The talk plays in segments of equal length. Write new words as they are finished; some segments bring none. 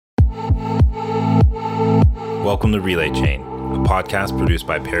Welcome to Relay Chain, a podcast produced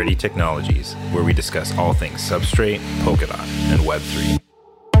by Parity Technologies, where we discuss all things Substrate, Polkadot, and Web3.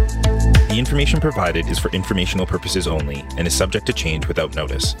 The information provided is for informational purposes only and is subject to change without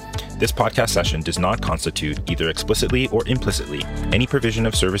notice. This podcast session does not constitute, either explicitly or implicitly, any provision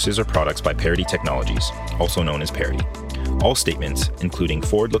of services or products by Parity Technologies, also known as Parity. All statements, including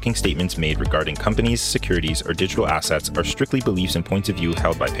forward-looking statements made regarding companies, securities, or digital assets, are strictly beliefs and points of view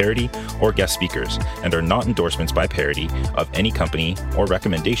held by Parity or guest speakers, and are not endorsements by Parity of any company or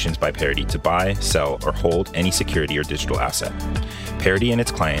recommendations by Parity to buy, sell, or hold any security or digital asset. Parity and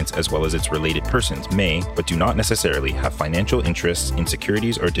its clients, as well as its related persons, may, but do not necessarily, have financial interests in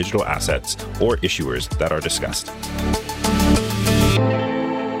securities or digital assets or issuers that are discussed.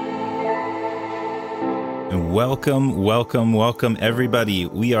 Welcome, everybody.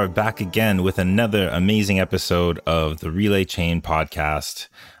 We are back again with another amazing episode of the Relay Chain podcast.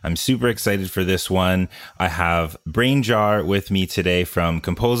 I'm super excited for this one. I have BrainJar with me today from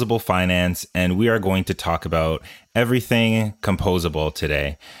Composable Finance, and we are going to talk about everything composable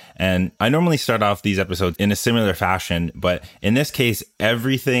today. And I normally start off these episodes in a similar fashion, but in this case,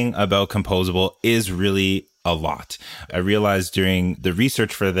 everything about composable is really a lot. I realized during the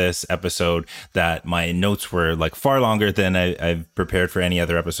research for this episode that my notes were like far longer than I've prepared for any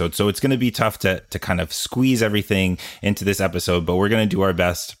other episode. So it's going to be tough to kind of squeeze everything into this episode, but we're going to do our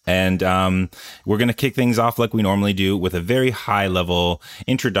best. And we're going to kick things off like we normally do with a very high level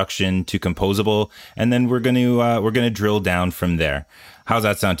introduction to composable. And then we're going to drill down from there. How's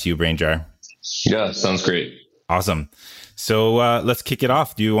that sound to you, BrainJar? Yeah, sounds great. Awesome. So let's kick it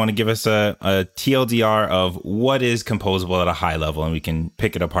off. Do you want to give us a TLDR of what is composable at a high level, and we can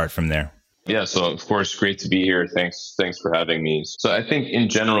pick it apart from there? Yeah, so of course, great to be here. Thanks for having me. So I think in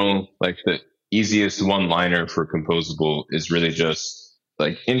general, like the easiest one-liner for composable is really just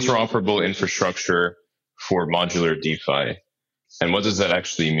like interoperable infrastructure for modular DeFi. And what does that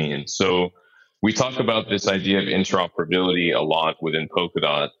actually mean? So we talk about this idea of interoperability a lot within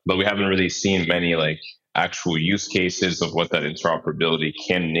Polkadot, but we haven't really seen many like actual use cases of what that interoperability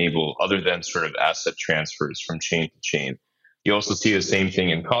can enable other than sort of asset transfers from chain to chain. You also see the same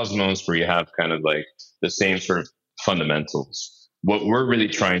thing in Cosmos, where you have kind of like the same sort of fundamentals. What we're really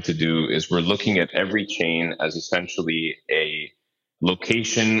trying to do is we're looking at every chain as essentially a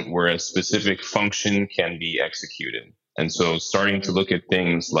location where a specific function can be executed. And so starting to look at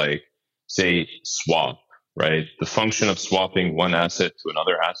things like, say, swap, right? The function of swapping one asset to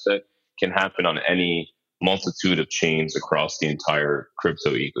another asset can happen on any multitude of chains across the entire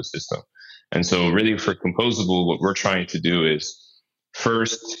crypto ecosystem. And so really for composable, what we're trying to do is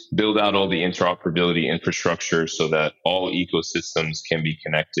first build out all the interoperability infrastructure so that all ecosystems can be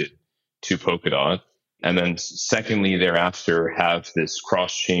connected to Polkadot. And then secondly, thereafter, have this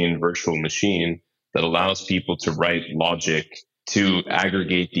cross-chain virtual machine that allows people to write logic to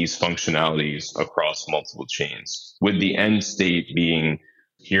aggregate these functionalities across multiple chains, with the end state being,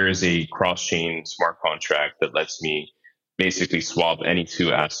 here is a cross-chain smart contract that lets me basically swap any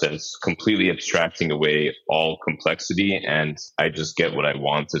two assets, completely abstracting away all complexity, and I just get what I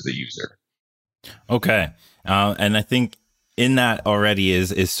want as a user. Okay. And I think in that already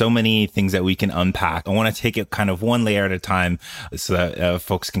is so many things that we can unpack. I want to take it kind of one layer at a time so that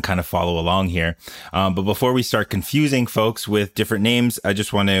folks can kind of follow along here. But before we start confusing folks with different names, I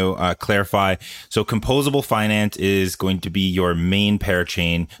just want to clarify. So Composable Finance is going to be your main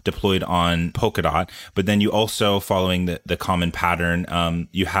parachain deployed on Polkadot. But then you also, following the common pattern,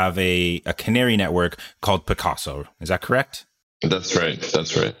 you have a canary network called Picasso. Is that correct? That's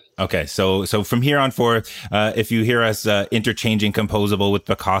right. Okay, so from here on forth, if you hear us interchanging composable with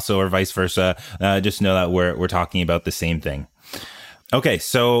Picasso or vice versa, just know that we're talking about the same thing. Okay,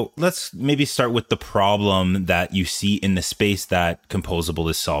 so let's maybe start with the problem that you see in the space that composable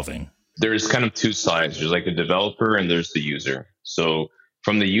is solving. There's kind of two sides. There's like a developer and there's the user. So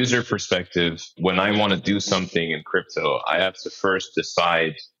from the user perspective, when I want to do something in crypto, I have to first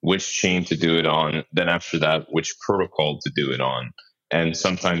decide which chain to do it on, then after that, which protocol to do it on. And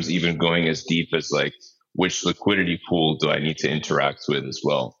sometimes even going as deep as like, which liquidity pool do I need to interact with as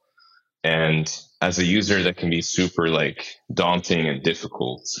well? And as a user, that can be super like daunting and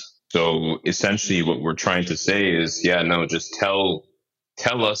difficult. So essentially what we're trying to say is, yeah, no, just tell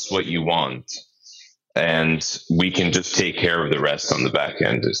us what you want, and we can just take care of the rest on the back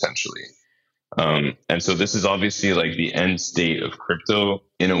end, essentially. And so this is obviously like the end state of crypto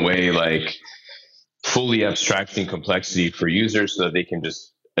in a way, like fully abstracting complexity for users so that they can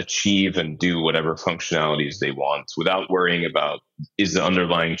just achieve and do whatever functionalities they want without worrying about, is the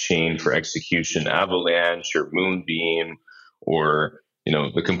underlying chain for execution Avalanche or Moonbeam or, you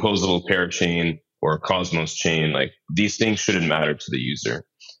know, the composable parachain or Cosmos chain, like these things shouldn't matter to the user.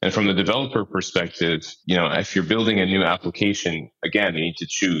 And from the developer perspective, if you're building a new application, again, you need to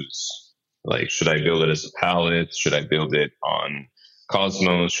choose, like, should I build it as a pallet? Should I build it on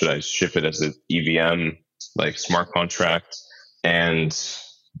Cosmos? Should I ship it as an EVM, like smart contract? And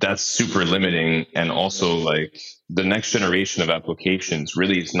that's super limiting. And also, like, the next generation of applications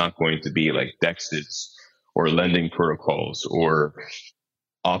really is not going to be like DEXs or lending protocols or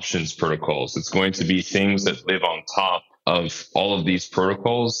options protocols. It's going to be things that live on top of all of these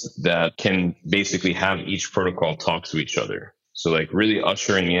protocols that can basically have each protocol talk to each other. So like really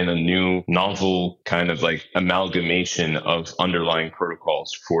ushering in a new novel kind of like amalgamation of underlying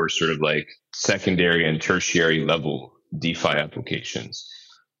protocols for sort of like secondary and tertiary level DeFi applications.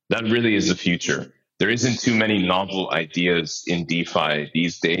 That really is the future. There isn't too many novel ideas in DeFi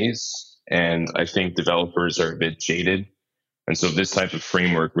these days. And I think developers are a bit jaded. And so this type of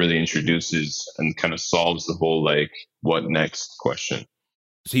framework really introduces and kind of solves the whole like what next question.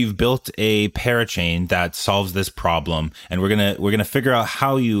 So you've built a parachain that solves this problem, and we're gonna figure out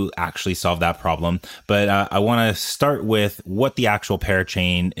how you actually solve that problem. But I want to start with what the actual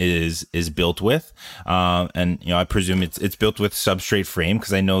parachain is built with, and I presume it's built with Substrate Frame,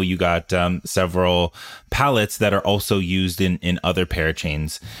 because I know you got several pallets that are also used in other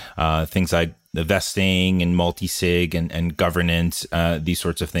parachains, things like the vesting and multi-sig and governance, these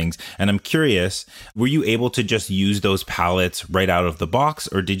sorts of things. And I'm curious, were you able to just use those pallets right out of the box,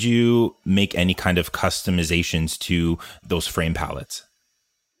 or did you make any kind of customizations to those frame pallets?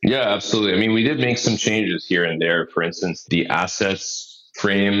 Yeah, absolutely. I mean, we did make some changes here and there. For instance, the assets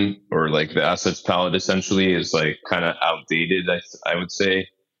frame, or like the assets palette, essentially is like kind of outdated, I would say.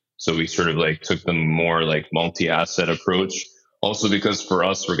 So we sort of like took the more like multi-asset approach. Also, because for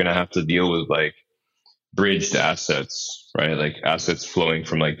us, we're going to have to deal with like bridged assets, right? Like assets flowing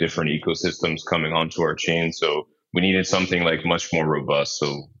from like different ecosystems coming onto our chain. So we needed something like much more robust.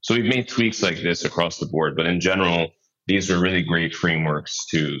 So we've made tweaks like this across the board. But in general, these are really great frameworks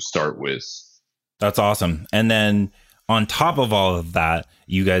to start with. That's awesome. And then on top of all of that,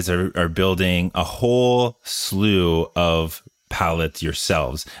 you guys are building a whole slew of pallets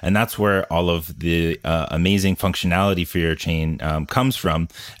yourselves, and that's where all of the amazing functionality for your chain comes from.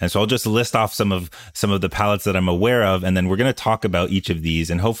 And so I'll just list off some of the pallets that I'm aware of, and then we're going to talk about each of these,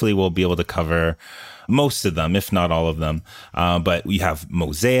 and hopefully we'll be able to cover most of them, if not all of them. But you have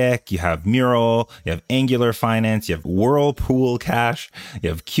Mosaic, you have Mural, you have Angular Finance, you have Whirlpool Cash, you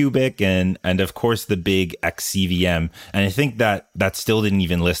have Cubic, and of course the big XCVM. And I think that still didn't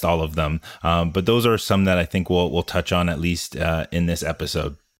even list all of them. But those are some that I think we'll touch on at least in this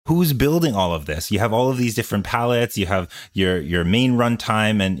episode. Who's building all of this? You have all of these different palettes, you have your main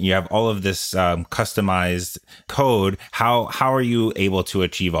runtime, and you have all of this customized code. How are you able to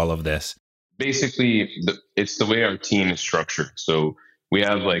achieve all of this? Basically, it's the way our team is structured. So we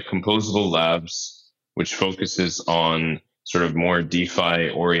have like Composable Labs, which focuses on sort of more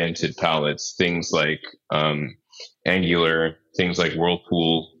DeFi oriented palettes, things like Angular, things like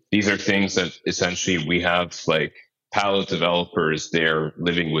Whirlpool. These are things that essentially we have like palette developers there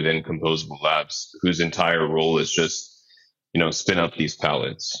living within Composable Labs, whose entire role is just, spin up these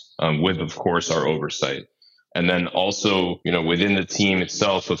palettes with, of course, our oversight. And then also, within the team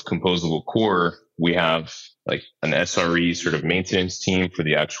itself of Composable Core, we have like an SRE sort of maintenance team for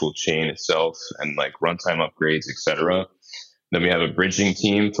the actual chain itself and like runtime upgrades, etc. Then we have a bridging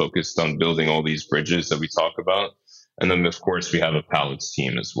team focused on building all these bridges that we talk about. And then, of course, we have a pallets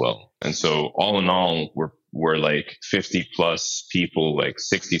team as well. And so all in all, we're like 50 plus people, like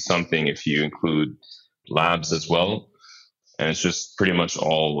 60 something if you include labs as well. And it's just pretty much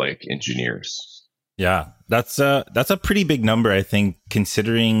all like engineers. Yeah, that's a pretty big number, I think,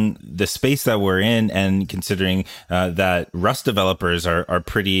 considering the space that we're in, and considering that Rust developers are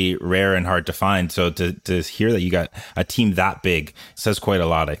pretty rare and hard to find. So to hear that you got a team that big says quite a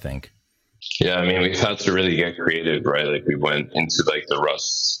lot, I think. Yeah, I mean, we've had to really get creative, right? Like we went into like the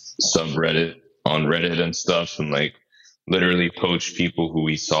Rust subreddit on Reddit and stuff, and like literally poached people who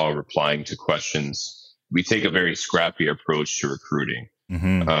we saw replying to questions. We take a very scrappy approach to recruiting.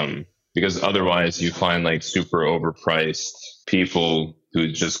 Mm-hmm. Because otherwise you find like super overpriced people who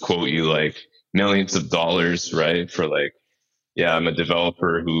just quote you like millions of dollars, right? For like, yeah, I'm a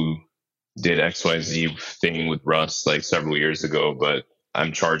developer who did XYZ thing with Rust like several years ago, but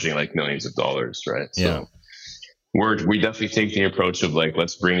I'm charging like millions of dollars, right? Yeah. So we definitely take the approach of like,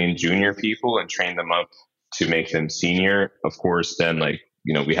 let's bring in junior people and train them up to make them senior. Of course, then like,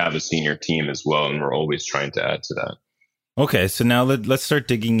 we have a senior team as well, and we're always trying to add to that. Okay, so now let's start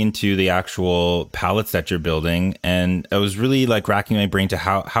digging into the actual palettes that you're building. And I was really like racking my brain to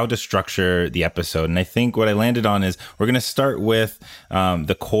how to structure the episode. And I think what I landed on is we're going to start with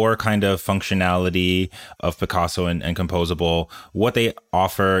the core kind of functionality of Picasso and Composable, what they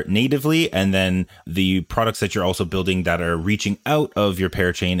offer natively, and then the products that you're also building that are reaching out of your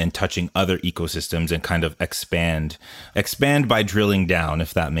parachain and touching other ecosystems and kind of expand by drilling down,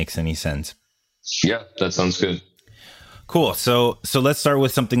 if that makes any sense. Yeah, that sounds good. Cool. So let's start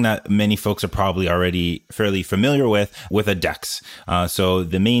with something that many folks are probably already fairly familiar with a DEX. So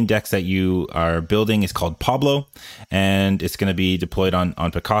the main DEX that you are building is called Pablo, and it's going to be deployed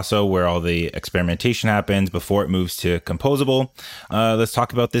on Picasso, where all the experimentation happens before it moves to Composable. Let's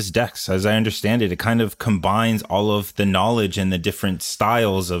talk about this DEX. As I understand it, it kind of combines all of the knowledge and the different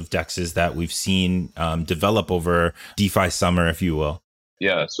styles of DEXs that we've seen develop over DeFi summer, if you will.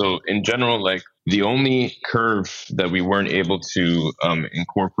 Yeah. So in general, like the only curve that we weren't able to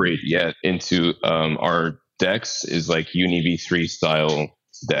incorporate yet into our DEX is like UniV3 style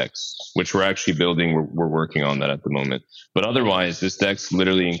DEX, which we're actually building. We're working on that at the moment. But otherwise, this DEX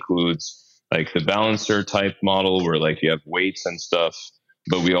literally includes like the balancer type model where like you have weights and stuff.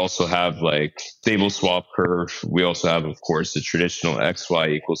 But we also have like stable swap curve. We also have, of course, the traditional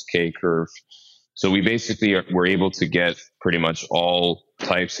XY equals K curve. So we basically were able to get pretty much all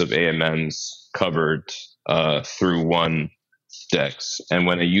types of AMMs covered through one DEX. And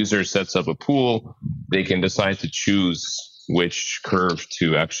when a user sets up a pool, they can decide to choose which curve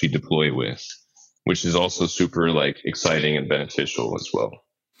to actually deploy with, which is also super like exciting and beneficial as well.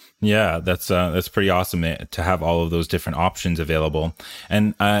 Yeah, that's pretty awesome to have all of those different options available.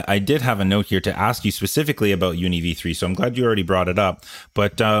 And I did have a note here to ask you specifically about UniV3, so I'm glad you already brought it up.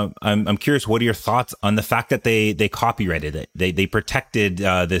 But I'm curious, what are your thoughts on the fact that they copyrighted it? They protected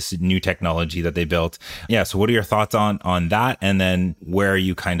this new technology that they built. Yeah, so what are your thoughts on that? And then where are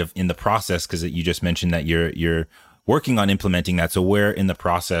you kind of in the process? Because you just mentioned that you're working on implementing that. So where in the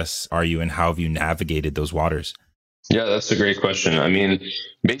process are you, and how have you navigated those waters? Yeah, that's a great question. I mean,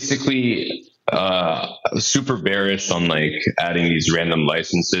 basically, super bearish on like adding these random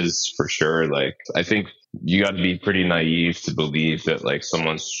licenses for sure. Like, I think you got to be pretty naive to believe that like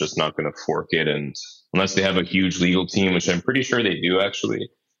someone's just not going to fork it, and unless they have a huge legal team, which I'm pretty sure they do actually,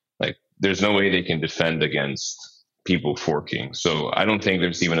 like, there's no way they can defend against people forking. So I don't think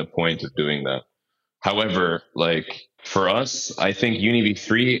there's even a point of doing that. However, like for us, I think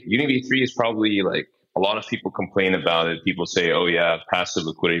UniV3 is probably like, a lot of people complain about it. People say, oh yeah, passive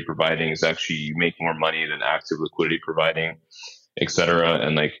liquidity providing is actually, you make more money than active liquidity providing, etc.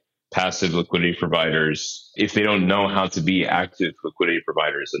 And like passive liquidity providers, if they don't know how to be active liquidity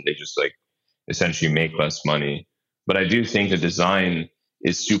providers, then they just like essentially make less money. But I do think the design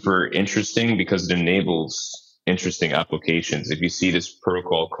is super interesting because it enables interesting applications. If you see this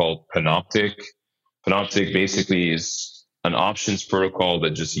protocol called Panoptic basically is an options protocol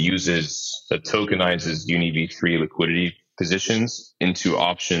that tokenizes UniV3 liquidity positions into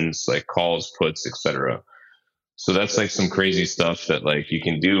options like calls, puts, etc. So that's like some crazy stuff that like you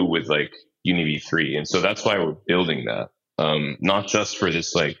can do with like UniV3. And so that's why we're building that. Not just for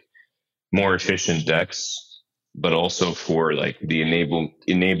this like more efficient DEX, but also for like the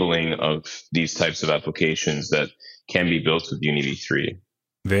enabling of these types of applications that can be built with UniV3.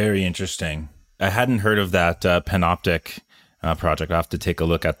 Very interesting. I hadn't heard of that Panoptic project. I'll have to take a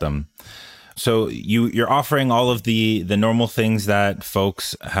look at them. So you're offering all of the normal things that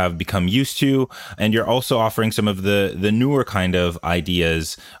folks have become used to, and you're also offering some of the newer kind of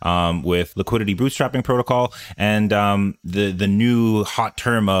ideas with liquidity bootstrapping protocol and the new hot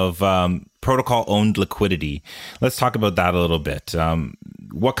term of protocol owned liquidity. Let's talk about that a little bit.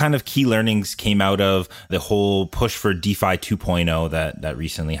 What kind of key learnings came out of the whole push for DeFi 2.0 that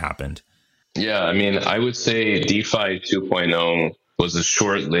recently happened? Yeah, I mean, I would say DeFi 2.0 was a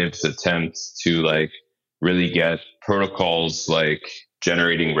short-lived attempt to like really get protocols like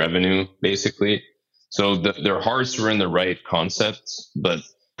generating revenue, basically. So their hearts were in the right concept, but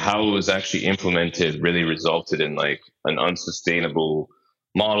how it was actually implemented really resulted in like an unsustainable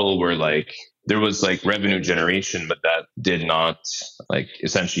model where like there was like revenue generation, but that did not like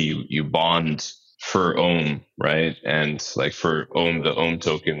essentially you bond for Ohm, right? And like for Ohm, the Ohm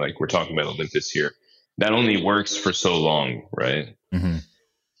token, like we're talking about Olympus here, that only works for so long, right? Mm-hmm.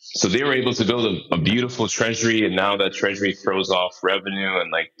 So they were able to build a beautiful treasury, and now that treasury throws off revenue,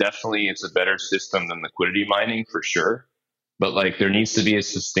 and like definitely it's a better system than liquidity mining for sure. But like there needs to be a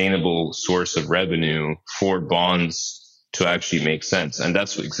sustainable source of revenue for bonds to actually make sense. And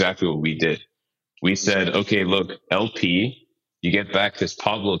that's exactly what we did. We said, okay, look, LP, you get back this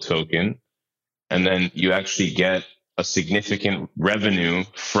Pablo token, and then you actually get a significant revenue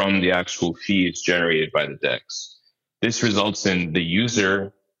from the actual fees generated by the DEX. This results in the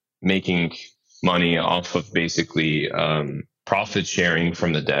user making money off of basically profit sharing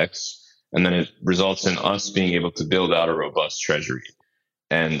from the DEX. And then it results in us being able to build out a robust treasury.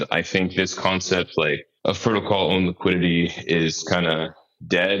 And I think this concept like of protocol owned liquidity is kind of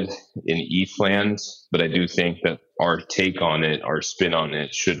dead in ETH land, but I do think that our take on it, our spin on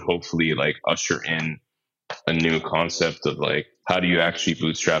it should hopefully like usher in a new concept of like, how do you actually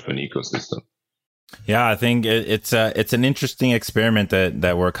bootstrap an ecosystem? Yeah, I think it's an interesting experiment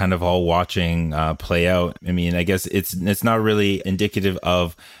that we're kind of all watching play out. I mean, I guess it's not really indicative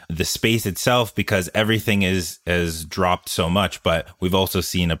of the space itself because everything has dropped so much, but we've also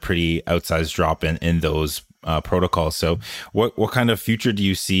seen a pretty outsized drop in those protocols. So what kind of future do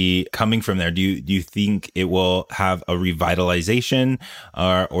you see coming from there? Do you think it will have a revitalization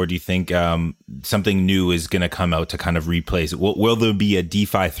or do you think something new is going to come out to kind of replace it? Will there be a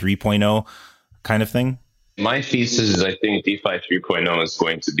DeFi 3.0 kind of thing? My thesis is I think DeFi 3.0 is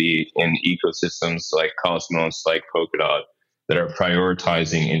going to be in ecosystems like Cosmos, like Polkadot, that are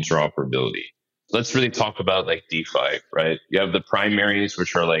prioritizing interoperability. Let's really talk about like DeFi, right? You have the primaries,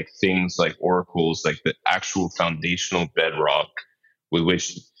 which are like things like oracles, like the actual foundational bedrock with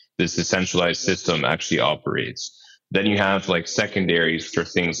which this decentralized system actually operates. Then you have like secondaries, which are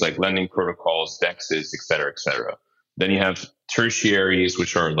things like lending protocols, DEXs, et cetera, et cetera. Then you have tertiaries,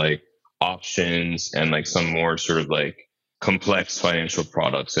 which are like options and like some more sort of like complex financial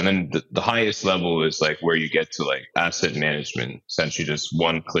products. And then the highest level is like where you get to like asset management, essentially just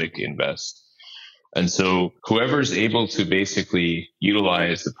one click invest. And so whoever's able to basically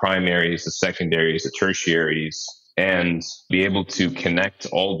utilize the primaries, the secondaries, the tertiaries, and be able to connect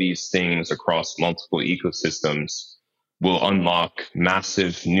all these things across multiple ecosystems will unlock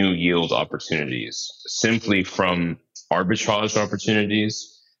massive new yield opportunities simply from arbitrage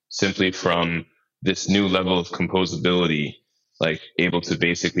opportunities, simply from this new level of composability, like able to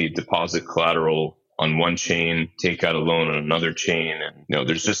basically deposit collateral on one chain, take out a loan on another chain. And,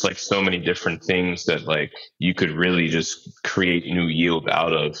 there's just like so many different things that like you could really just create new yield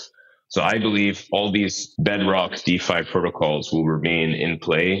out of. So I believe all these bedrock DeFi protocols will remain in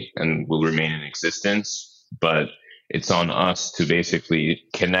play and will remain in existence, but it's on us to basically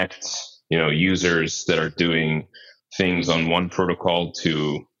connect, users that are doing things on one protocol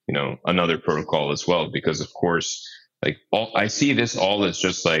to another protocol as well, because of course, like I see this all as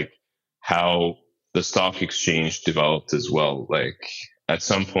just like how the stock exchange developed as well. Like at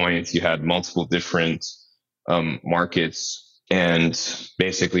some point you had multiple different markets, and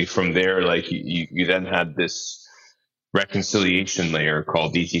basically from there, like you then had this reconciliation layer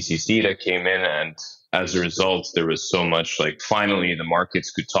called DTCC that came in, and as a result, there was so much like finally the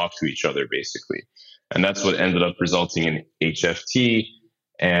markets could talk to each other basically, and that's what ended up resulting in HFT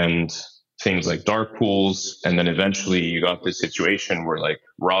and things like dark pools. And then eventually you got this situation where like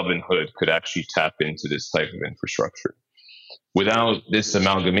Robinhood could actually tap into this type of infrastructure. Without this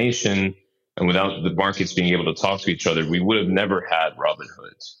amalgamation and without the markets being able to talk to each other, we would have never had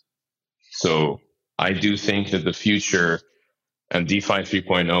Robinhood. So I do think that the future and DeFi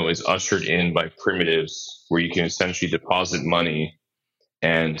 3.0 is ushered in by primitives where you can essentially deposit money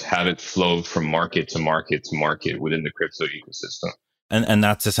and have it flow from market to market to market within the crypto ecosystem. And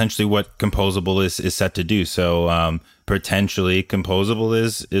that's essentially what Composable is set to do. So potentially Composable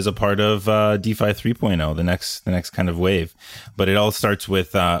is a part of DeFi 3.0, the next kind of wave. But it all starts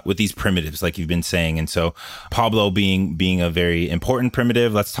with these primitives, like you've been saying. And so Pablo being a very important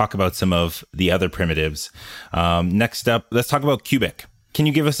primitive. Let's talk about some of the other primitives. Next up, let's talk about Cubic. Can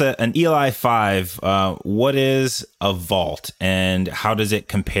you give us an ELI 5? What is a vault and how does it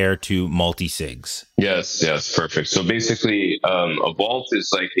compare to multi-sigs? Yes, perfect. So basically, a vault is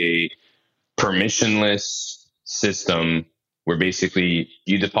like a permissionless system where basically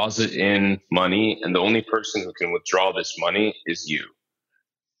you deposit in money and the only person who can withdraw this money is you.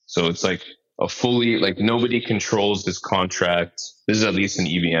 So it's like a fully, like nobody controls this contract. This is at least in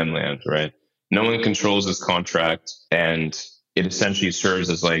EVM land, right? No one controls this contract, and it essentially serves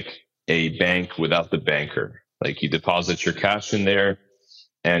as like a bank without the banker. Like you deposit your cash in there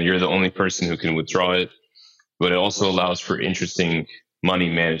and you're the only person who can withdraw it. But it also allows for interesting money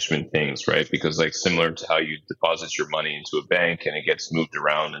management things, right? Because like similar to how you deposit your money into a bank and it gets moved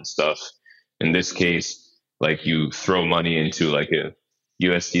around and stuff. In this case, like you throw money into like a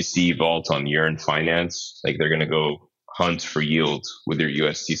USDC vault on Yearn Finance. Like they're going to go hunt for yield with your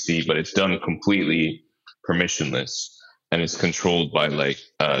USDC, but it's done completely permissionless. And it's controlled by like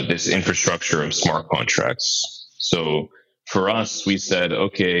this infrastructure of smart contracts. So for us, we said,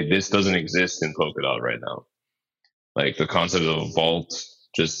 okay, this doesn't exist in Polkadot right now. Like the concept of a vault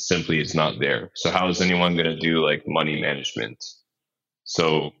just simply is not there. So how is anyone going to do like money management?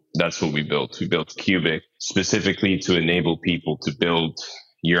 So that's what we built. We built Cubic specifically to enable people to build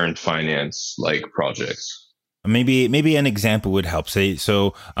Yearn Finance like projects. Maybe an example would help. Say,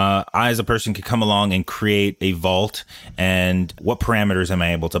 so I as a person could come along and create a vault, and what parameters am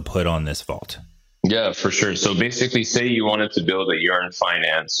I able to put on this vault? Yeah, for sure. So basically, say you wanted to build a Yearn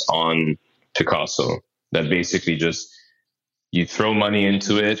Finance on Picasso. That basically just you throw money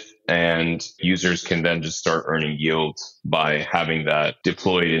into it, and users can then just start earning yield by having that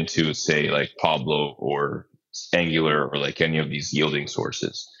deployed into, say, like Pablo or Angular or like any of these yielding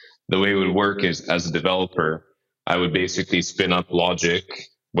sources. The way it would work is, as a developer, I would basically spin up logic,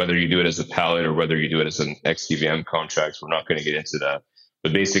 whether you do it as a pallet or whether you do it as an XDVM contract. We're not going to get into that.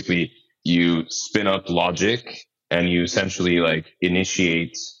 But basically, you spin up logic and you essentially like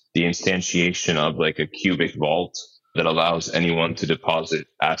initiate the instantiation of like a Cubic vault that allows anyone to deposit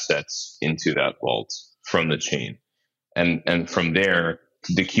assets into that vault from the chain. And from there,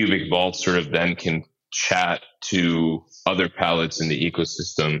 the Cubic vault sort of then can chat to other pallets in the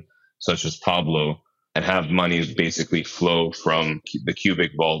ecosystem, such as Pablo, and have money basically flow from the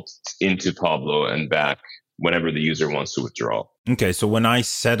Cubic vault into Pablo and back whenever the user wants to withdraw. Okay, so when I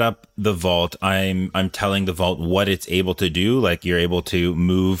set up the vault, I'm telling the vault what it's able to do. Like you're able to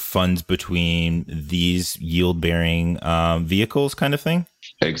move funds between these yield-bearing vehicles, kind of thing.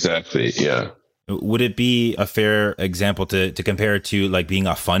 Exactly. Yeah. Would it be a fair example to compare it to like being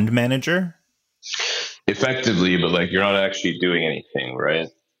a fund manager? Effectively, but like you're not actually doing anything, right?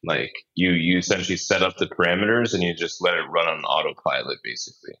 Like you essentially set up the parameters and you just let it run on autopilot,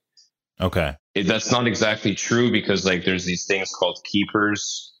 basically. Okay. That's not exactly true because like there's these things called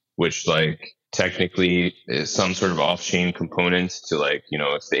keepers, which like technically is some sort of off-chain component to like, you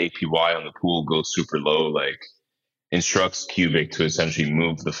know, if the APY on the pool goes super low, like instructs Cubic to essentially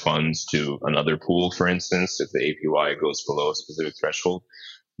move the funds to another pool, for instance, if the APY goes below a specific threshold.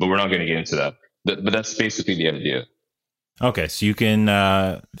 But we're not going to get into that. But that's basically the idea. Okay, so you can,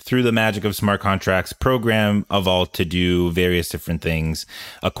 through the magic of smart contracts, program a vault to do various different things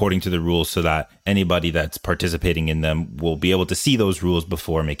according to the rules so that anybody that's participating in them will be able to see those rules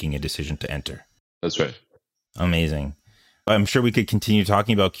before making a decision to enter. That's right. Amazing. I'm sure we could continue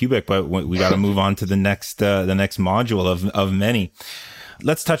talking about Cubic, but we got to move on to the next module of many.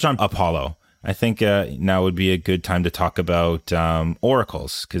 Let's touch on Apollo. I think now would be a good time to talk about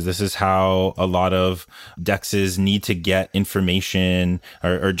oracles, because this is how a lot of DEXs need to get information,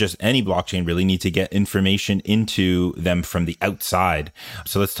 or just any blockchain really need to get information into them from the outside.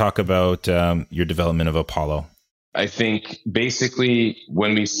 So let's talk about your development of Apollo. I think basically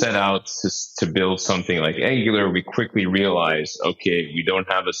when we set out to build something like Angular, we quickly realized, okay, we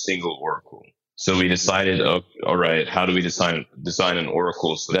don't have a single oracle. So we decided, all right, how do we design an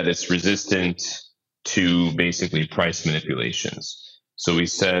oracle so that it's resistant to basically price manipulations? So we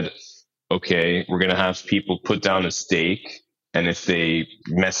said, okay, we're going to have people put down a stake, and if they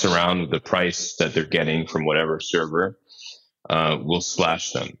mess around with the price that they're getting from whatever server, we'll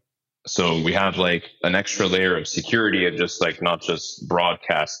slash them. So we have like an extra layer of security of just like not just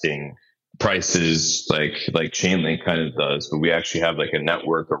broadcasting prices like Chainlink kind of does, but we actually have like a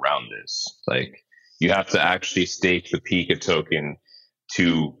network around this. Like you have to actually stake the Pika token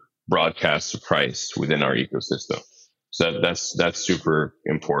to broadcast the price within our ecosystem. So that's super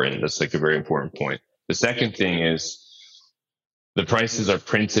important. That's like a very important point. The second thing is the prices are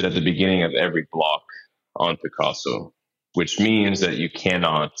printed at the beginning of every block on Picasso, which means that you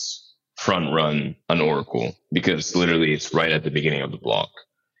cannot front run an oracle because literally it's right at the beginning of the block.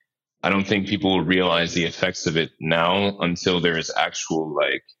 I don't think people will realize the effects of it now until there is actual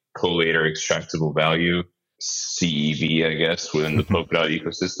like collator extractable value, CEV, I guess, within the Polkadot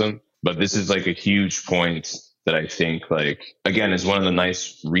ecosystem. But this is like a huge point that I think like, again, is one of the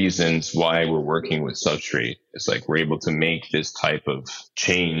nice reasons why we're working with Substrate. It's like we're able to make this type of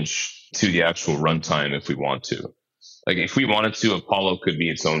change to the actual runtime if we want to. Like if we wanted to, Apollo could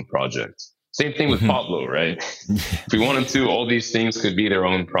be its own project. Same thing with Pablo, right? If we wanted to, all these things could be their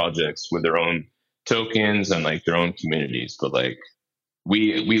own projects with their own tokens and like their own communities. But like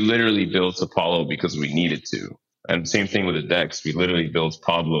we literally built Apollo because we needed to. And same thing with the DEX. We literally built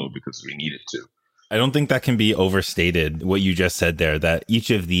Pablo because we needed to. I don't think that can be overstated, what you just said there, that each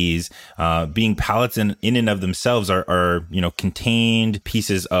of these being pallets in and of themselves are contained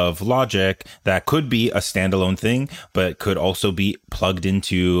pieces of logic that could be a standalone thing, but could also be plugged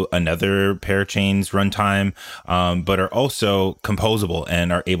into another parachain's runtime, but are also composable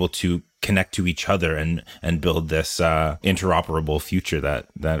and are able to connect to each other and build this interoperable future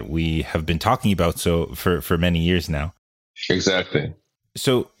that we have been talking about for many years now. Exactly.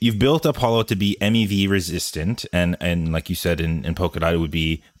 So you've built Apollo to be MEV resistant, and like you said in Polkadot, it would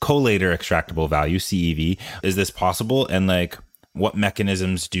be collator extractable value, CEV. Is this possible? And like, what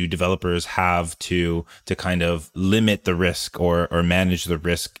mechanisms do developers have to kind of limit the risk or manage the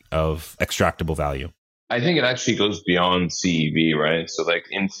risk of extractable value? I think it actually goes beyond CEV, right? So like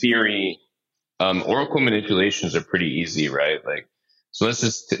in theory, Oracle manipulations are pretty easy, right? Like, so let's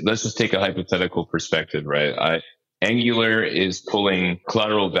just take a hypothetical perspective, right? Angular is pulling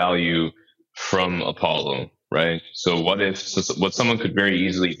collateral value from Apollo, right? So what someone could very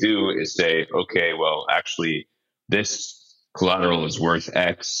easily do is say, okay, well, actually this collateral is worth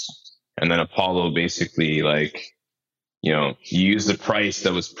X. And then Apollo basically you use the price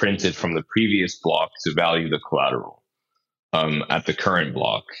that was printed from the previous block to value the collateral, at the current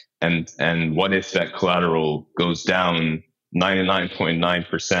block. And what if that collateral goes down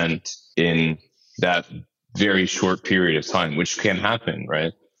 99.9% in that very short period of time, which can happen,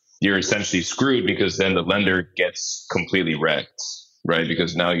 right? You're essentially screwed because then the lender gets completely wrecked, right?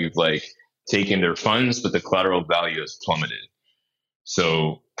 Because now you've taken their funds, but the collateral value has plummeted.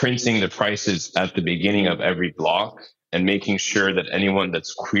 So printing the prices at the beginning of every block and making sure that anyone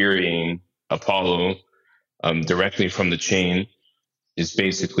that's querying Apollo directly from the chain is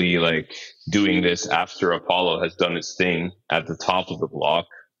basically doing this after Apollo has done its thing at the top of the block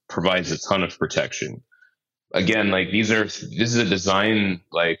provides a ton of protection. Again, this is a design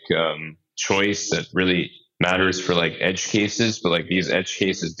choice that really matters for edge cases, but these edge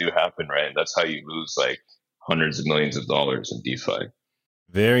cases do happen, right? And that's how you lose hundreds of millions of dollars in DeFi.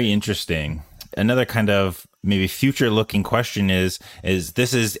 Very interesting. Another kind of maybe future looking question is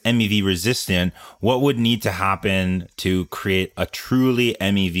this is MEV resistant. What would need to happen to create a truly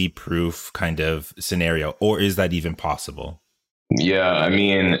MEV proof kind of scenario? Or is that even possible? Yeah, I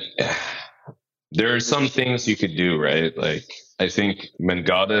mean, there are some things you could do, right? I think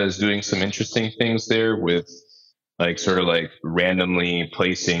Mangata is doing some interesting things there with randomly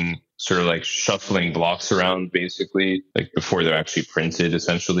placing shuffling blocks around basically before they're actually printed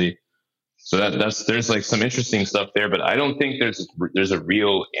essentially. So there's some interesting stuff there, but I don't think there's a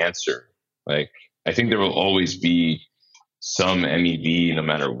real answer. I think there will always be some MEV no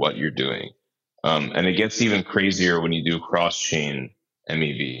matter what you're doing. And it gets even crazier when you do cross-chain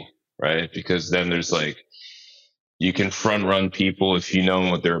MEV. Right? Because then there's you can front run people if you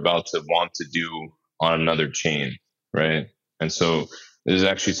know what they're about to want to do on another chain, right? And so this is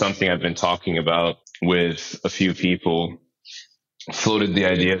actually something I've been talking about with a few people, floated the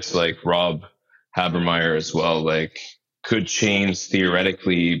idea to Rob Habermeyer as well, could chains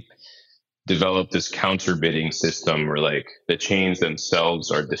theoretically develop this counter bidding system where the chains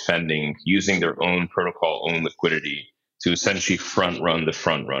themselves are defending using their own protocol, own liquidity to essentially front run the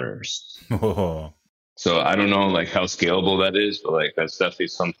front runners. Oh. So I don't know how scalable that is, but that's definitely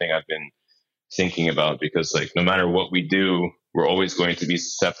something I've been thinking about because no matter what we do, we're always going to be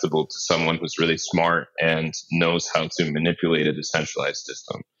susceptible to someone who's really smart and knows how to manipulate a decentralized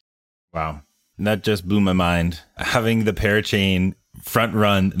system. Wow. That just blew my mind. Having the parachain front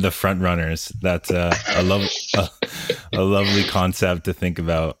run the front runners. That's a lovely concept to think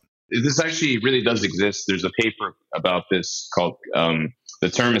about. This actually really does exist. There's a paper about this called, the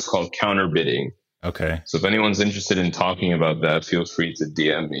term is called counter bidding. Okay. So if anyone's interested in talking about that, feel free to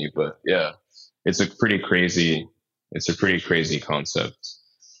DM me. But yeah, it's a pretty crazy concept.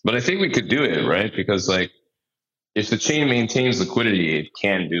 But I think we could do it, right? Because if the chain maintains liquidity, it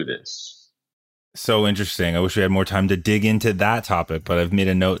can do this. So interesting. I wish we had more time to dig into that topic, but I've made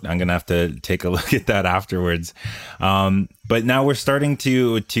a note. I'm going to have to take a look at that afterwards. But now we're starting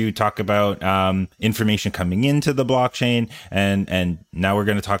to talk about information coming into the blockchain, and now we're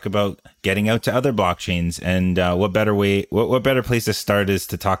going to talk about getting out to other blockchains. And what better place to start is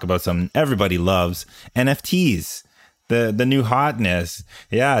to talk about something everybody loves, NFTs. The new hotness,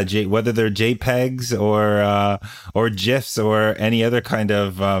 yeah. Whether they're JPEGs or GIFs or any other kind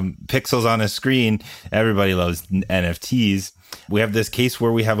of pixels on a screen, everybody loves NFTs. We have this case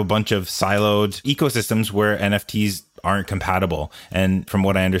where we have a bunch of siloed ecosystems where NFTs aren't compatible, and from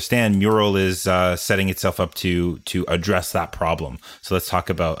what I understand, Mural is setting itself up to address that problem. So let's talk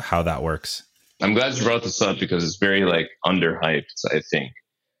about how that works. I'm glad you brought this up because it's very underhyped. I think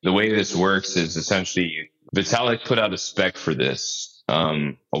the way this works is essentially Vitalik put out a spec for this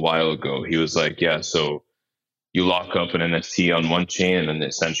a while ago. He was so you lock up an NFT on one chain and then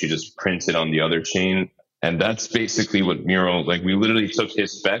essentially just print it on the other chain. And that's basically what Mural, we literally took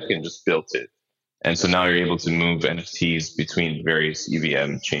his spec and just built it. And so now you're able to move NFTs between various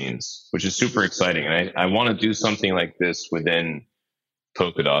EVM chains, which is super exciting. And I want to do something like this within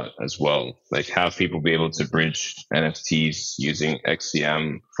Polkadot as well, like have people be able to bridge NFTs using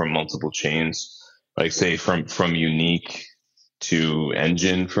XCM from multiple chains, like say from Unique to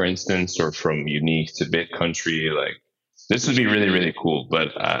Engine, for instance, or from Unique to BitCountry. Like this would be really, really cool, but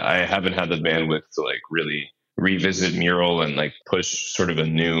I haven't had the bandwidth to like really revisit Mural and like push sort of a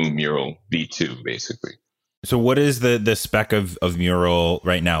new Mural V2 basically. So what is the spec of Mural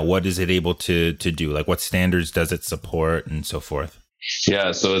right now? What is it able to do? Like what standards does it support and so forth?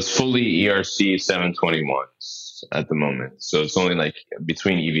 Yeah, so it's fully ERC 721 at the moment. So it's only like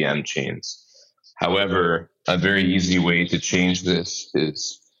between EVM chains. However, a very easy way to change this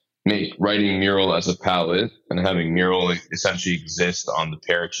is writing Mural as a palette and having Mural essentially exist on the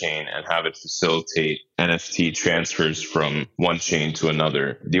parachain and have it facilitate NFT transfers from one chain to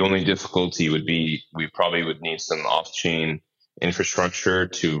another. The only difficulty would be we probably would need some off-chain infrastructure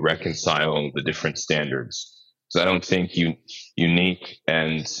to reconcile the different standards. So I don't think Unique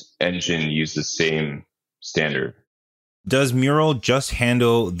and Engine use the same standard. Does Mural just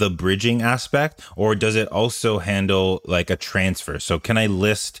handle the bridging aspect, or does it also handle like a transfer? So can I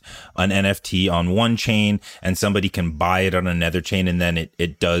list an NFT on one chain and somebody can buy it on another chain, and then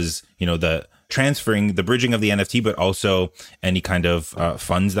it does, the transferring, the bridging of the NFT, but also any kind of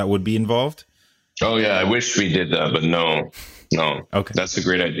funds that would be involved? Oh yeah, I wish we did that, but no. Okay. That's a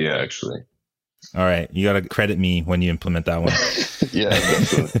great idea, actually. All right. You got to credit me when you implement that one. Yeah,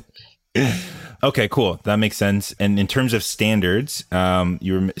 definitely. Okay, cool. That makes sense. And in terms of standards,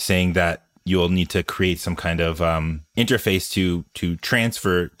 you were saying that you'll need to create some kind of interface to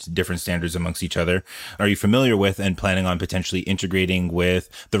transfer different standards amongst each other. Are you familiar with and planning on potentially integrating with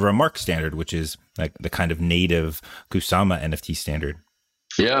the Remark standard, which is like the kind of native Kusama NFT standard?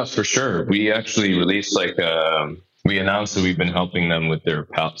 Yeah, for sure. We actually released we announced that we've been helping them with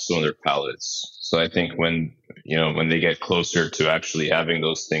some of their palettes. So I think when they get closer to actually having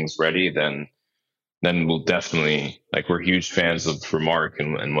those things ready, then we'll definitely, we're huge fans of Remark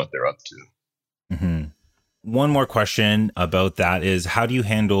and what they're up to. Mm-hmm. One more question about that is, how do you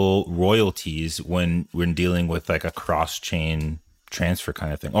handle royalties when dealing with like a cross-chain transfer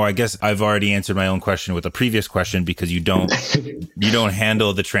kind of thing? Or I guess I've already answered my own question with a previous question, because you don't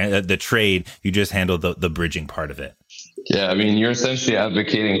handle the trade, you just handle the bridging part of it. Yeah, I mean, you're essentially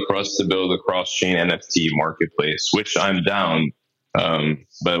advocating for us to build a cross-chain NFT marketplace, which I'm down,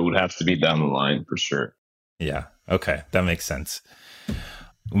 but it would have to be down the line for sure. Yeah, okay, that makes sense.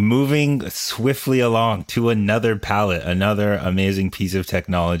 Moving swiftly along to another palette, another amazing piece of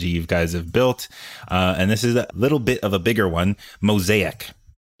technology you guys have built. And this is a little bit of a bigger one, Mosaic.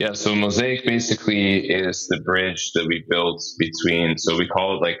 Yeah, so Mosaic basically is the bridge that we built between, so we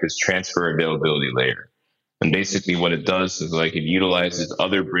call it like this transfer availability layer. And basically what it does is it utilizes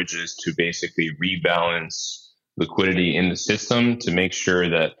other bridges to basically rebalance liquidity in the system to make sure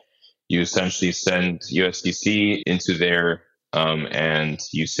that you essentially send USDC into there, and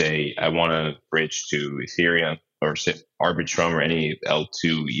you say, I want to bridge to Ethereum or Arbitrum or any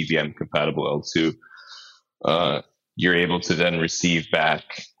L2 EVM compatible L2. You're able to then receive back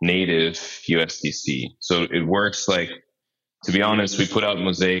native USDC. So it works to be honest, we put out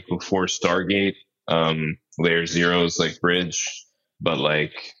Mosaic before Stargate, layer zeros bridge, but I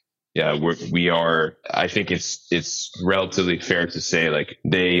think it's relatively fair to say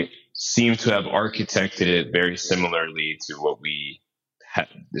they seem to have architected it very similarly to what we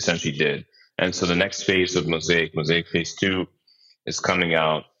essentially did. And so the next phase of Mosaic phase 2 is coming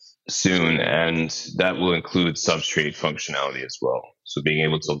out soon, and that will include substrate functionality as well. So being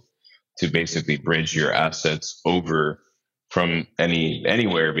able to basically bridge your assets over from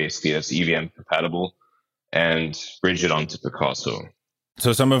anywhere basically that's EVM compatible and bridge it onto Picasso.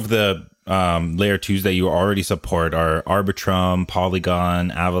 So some of the layer 2s that you already support are Arbitrum,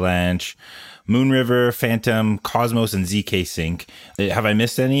 Polygon, Avalanche, Moonriver, Phantom, Cosmos, and ZK Sync. Have I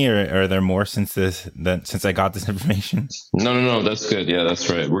missed any, or are there more since I got this information? No, that's good. Yeah, that's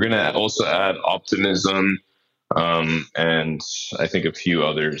right. We're gonna also add Optimism, and I think a few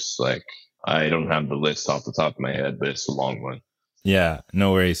others. I don't have the list off the top of my head, but it's a long one. Yeah,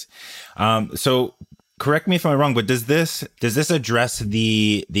 no worries. So correct me if I'm wrong, but does this address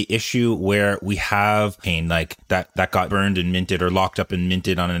the issue where we have chain that got burned and minted or locked up and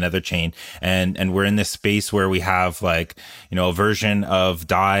minted on another chain, and we're in this space where we have a version of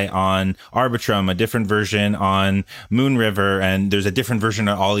DAI on Arbitrum, a different version on Moonriver, and there's a different version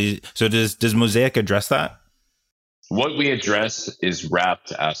of all these. So does Mosaic address that? What we address is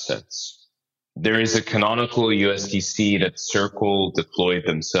wrapped assets. there is a canonical USDC that Circle deployed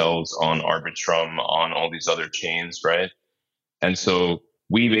themselves on Arbitrum, on all these other chains, right? And so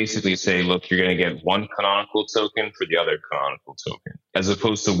we basically say, look, you're going to get one canonical token for the other canonical token, as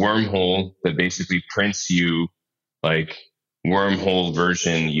opposed to Wormhole that basically prints you like Wormhole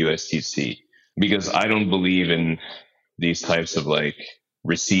version USDC. Because I don't believe in these types of like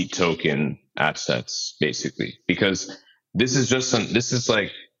receipt token assets, basically, because this is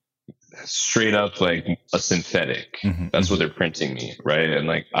like straight up like a synthetic. That's what they're printing me, right? And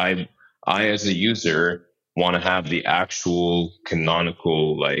like I as a user want to have the actual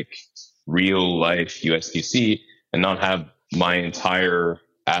canonical like real life USDC and not have my entire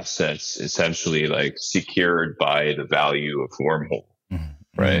assets essentially like secured by the value of Wormhole,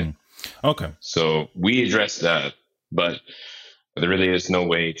 right? Okay. So we address that, but there really is no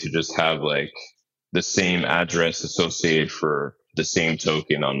way to just have like the same address associated for the same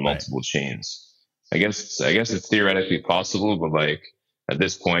token on multiple chains. I guess it's theoretically possible, but like at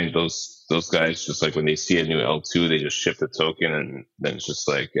this point, those guys just like when they see a new L2, they just ship the token, and then it's just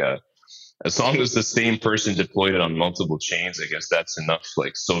like as long as the same person deployed it on multiple chains, I guess that's enough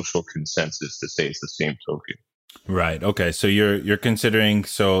like social consensus to say it's the same token. Right. Okay. So you're considering,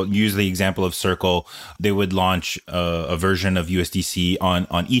 so use the example of Circle. They would launch a version of USDC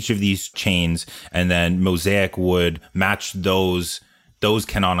on each of these chains, and then Mosaic would match those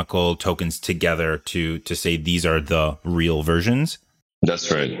canonical tokens together to say these are the real versions.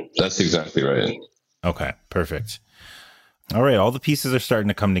 That's right. That's exactly right. Okay. Perfect. All right. All the pieces are starting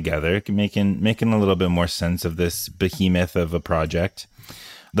to come together, making a little bit more sense of this behemoth of a project.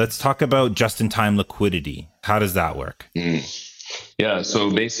 Let's talk about just-in-time liquidity. How does that work? Yeah,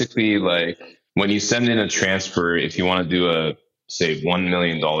 so basically, like when you send in a transfer, if you want to do a, say, $1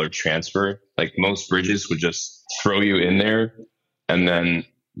 million transfer, like most bridges would just throw you in there, and then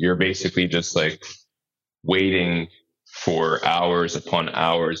you're basically just like waiting for hours upon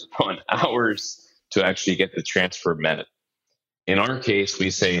hours upon hours to actually get the transfer met. In our case, we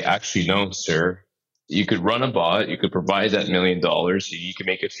say, actually, no, sir. You could run a bot, you could provide that $1 million, you can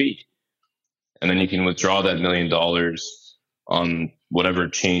make a fee. And then you can withdraw that $1 million on whatever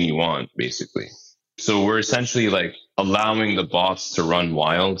chain you want, basically. So we're essentially like allowing the bots to run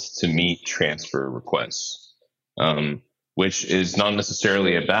wild to meet transfer requests, which is not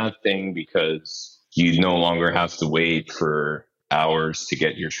necessarily a bad thing because you no longer have to wait for hours to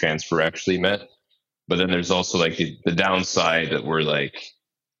get your transfer actually met. But then there's also like the downside that we're like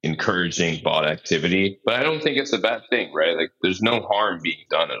encouraging bot activity, but I don't think it's a bad thing, right? Like there's no harm being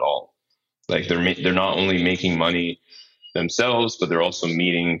done at all. Like they're not only making money themselves, but they're also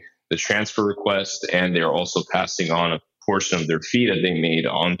meeting the transfer request, and they're also passing on a portion of their fee that they made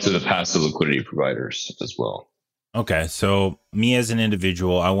onto the passive liquidity providers as well. Okay, so me as an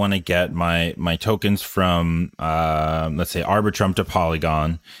individual, I want to get my tokens from, let's say, Arbitrum to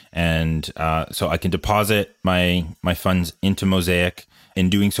Polygon, and so I can deposit my funds into Mosaic. In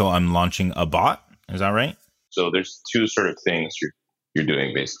doing so, I'm launching a bot. Is that right? So there's two sort of things you're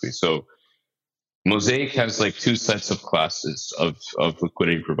doing basically. So Mosaic has like two sets of classes of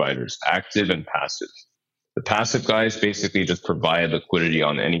liquidity providers, active and passive. The passive guys basically just provide liquidity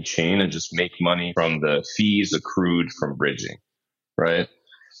on any chain and just make money from the fees accrued from bridging, right?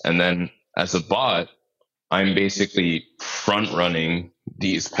 And then as a bot, I'm basically front running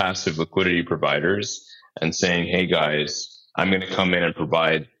these passive liquidity providers and saying, hey guys, I'm going to come in and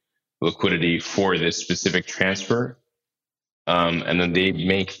provide liquidity for this specific transfer. And then they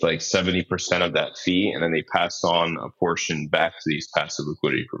make like 70% of that fee, and then they pass on a portion back to these passive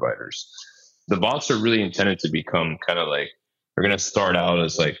liquidity providers. The bots are really intended to become kind of like, they're going to start out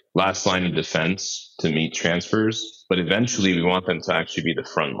as like last line of defense to meet transfers, but eventually we want them to actually be the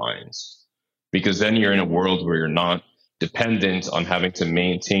front lines, because then you're in a world where you're not dependent on having to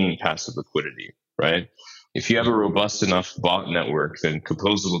maintain passive liquidity, right? If you have a robust enough bot network, then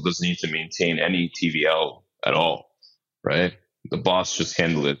Composable doesn't need to maintain any TVL at all, right? The bots just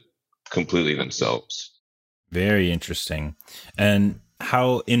handle it completely themselves. Very interesting. And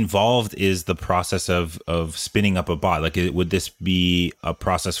how involved is the process of spinning up a bot? Like, would this be a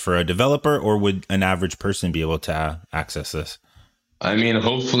process for a developer, or would an average person be able to access this? I mean,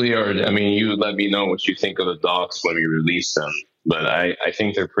 hopefully, you let me know what you think of the docs when we release them. But I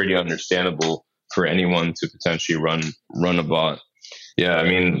think they're pretty understandable for anyone to potentially run a bot. Yeah, I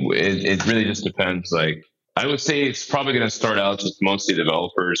mean, it really just depends. Like, I would say it's probably going to start out just mostly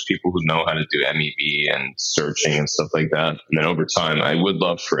developers, people who know how to do MEV and searching and stuff like that. And then over time, I would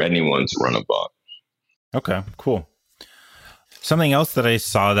love for anyone to run a bot. Okay, cool. Something else that I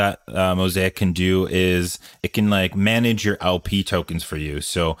saw that Mosaic can do is it can like manage your LP tokens for you.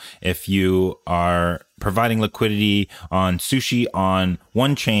 So if you are providing liquidity on Sushi on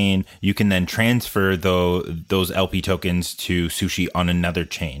one chain, you can then transfer those LP tokens to Sushi on another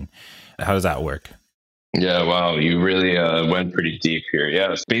chain. How does that work? Yeah, wow, you really went pretty deep here.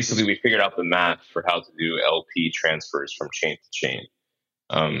 Yeah, so basically we figured out the math for how to do LP transfers from chain to chain.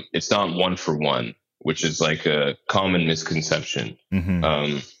 It's not one for one, which is like a common misconception.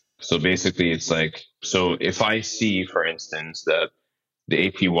 Mm-hmm. So basically it's like, so if I see, for instance, that the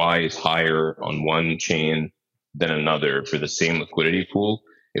APY is higher on one chain than another for the same liquidity pool,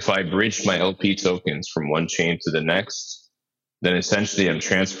 if I bridge my LP tokens from one chain to the next, then essentially I'm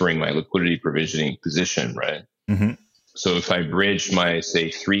transferring my liquidity provisioning position, right? Mm-hmm. So if I bridge my,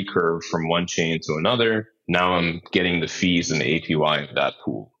 say, 3 curve from one chain to another, now I'm getting the fees and the APY of that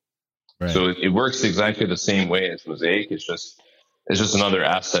pool. Right. So it works exactly the same way as Mosaic. It's just another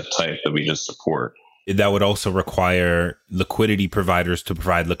asset type that we just support. That would also require liquidity providers to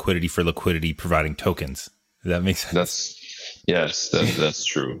provide liquidity for liquidity providing tokens. Does that make sense? That's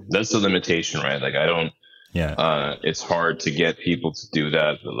true. That's the limitation, right? Like it's hard to get people to do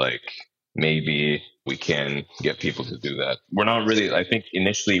that, but like maybe we can get people to do that. We're not really, I think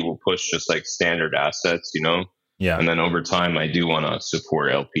initially we'll push just like standard assets, Yeah. And then over time, I do want to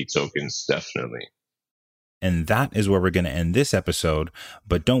support LP tokens, definitely. And that is where we're going to end this episode.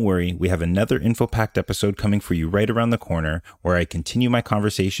 But don't worry, we have another info-packed episode coming for you right around the corner where I continue my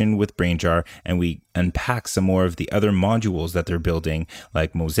conversation with BrainJar and we unpack some more of the other modules that they're building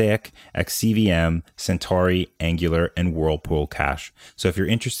like Mosaic, XCVM, Centauri, Angular, and Whirlpool Cash. So if you're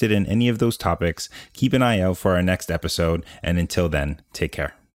interested in any of those topics, keep an eye out for our next episode. And until then, take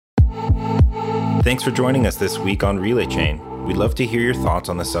care. Thanks for joining us this week on Relay Chain. We'd love to hear your thoughts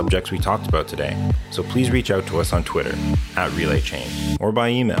on the subjects we talked about today. So please reach out to us on Twitter @RelayChain or by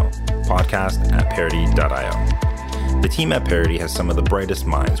email podcast@parity.io. The team at Parity has some of the brightest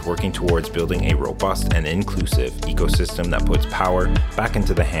minds working towards building a robust and inclusive ecosystem that puts power back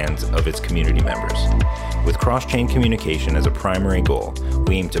into the hands of its community members. With cross-chain communication as a primary goal,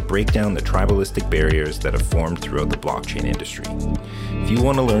 we aim to break down the tribalistic barriers that have formed throughout the blockchain industry. If you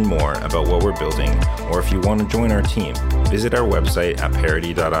want to learn more about what we're building, or if you want to join our team, visit our website at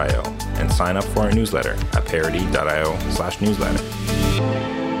parity.io and sign up for our newsletter at parity.io/newsletter.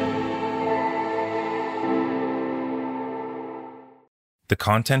 The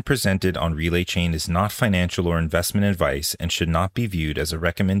content presented on Relay Chain is not financial or investment advice and should not be viewed as a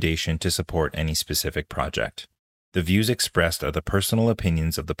recommendation to support any specific project. The views expressed are the personal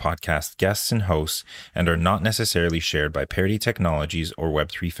opinions of the podcast guests and hosts and are not necessarily shared by Parity Technologies or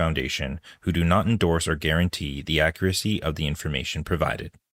Web3 Foundation, who do not endorse or guarantee the accuracy of the information provided.